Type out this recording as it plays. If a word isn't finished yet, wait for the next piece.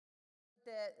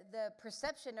the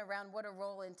perception around what a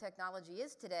role in technology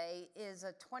is today is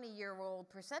a 20-year-old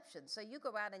perception. So you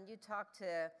go out and you talk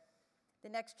to the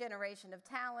next generation of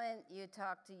talent, you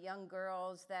talk to young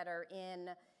girls that are in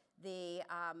the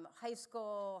high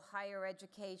school, higher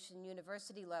education,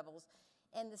 university levels,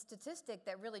 and the statistic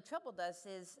that really troubled us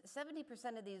is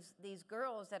 70% of these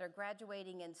girls that are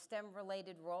graduating in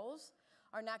STEM-related roles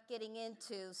are not getting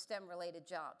into STEM-related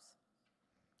jobs.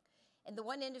 And the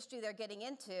one industry they're getting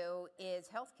into is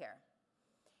healthcare.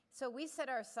 So we set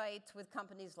our sights with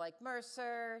companies like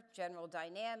Mercer, General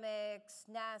Dynamics,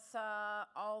 NASA,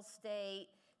 Allstate,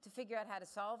 to figure out how to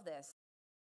solve this.